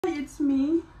Hi, it's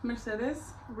me,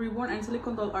 Mercedes, reborn and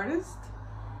silicone doll artist,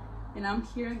 and I'm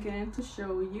here again to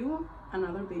show you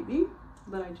another baby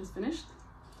that I just finished.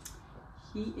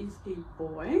 He is a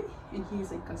boy and he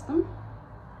is a custom.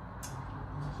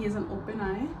 He is an open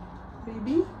eye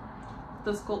baby.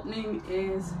 The sculpt name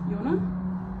is Yona.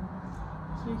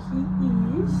 Here he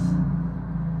is.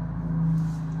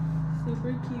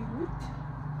 Super cute.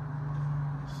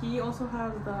 He also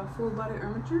has the full body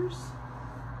armatures.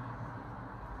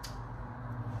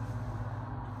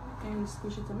 And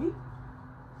squish it to me.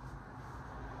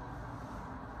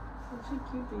 Such a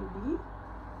cute baby.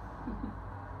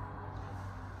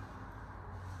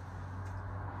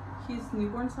 He's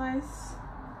newborn size,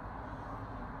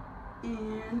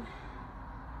 and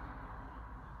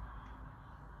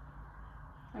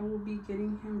I will be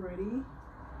getting him ready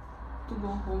to go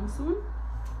home soon.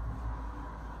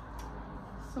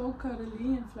 So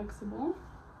cuddly and flexible.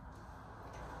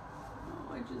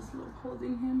 Oh, I just love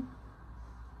holding him.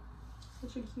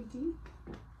 Such a cutie.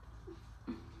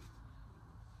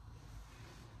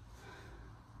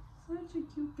 Such a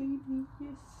cute baby,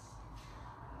 yes.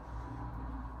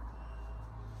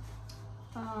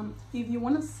 If you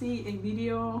want to see a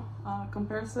video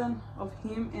comparison of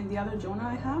him and the other Jonah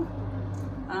I have,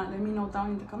 let me know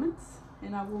down in the comments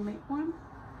and I will make one.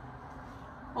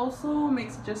 Also make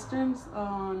suggestions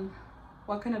on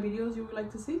what kind of videos you would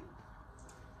like to see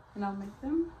and I'll make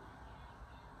them.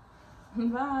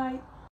 Bye.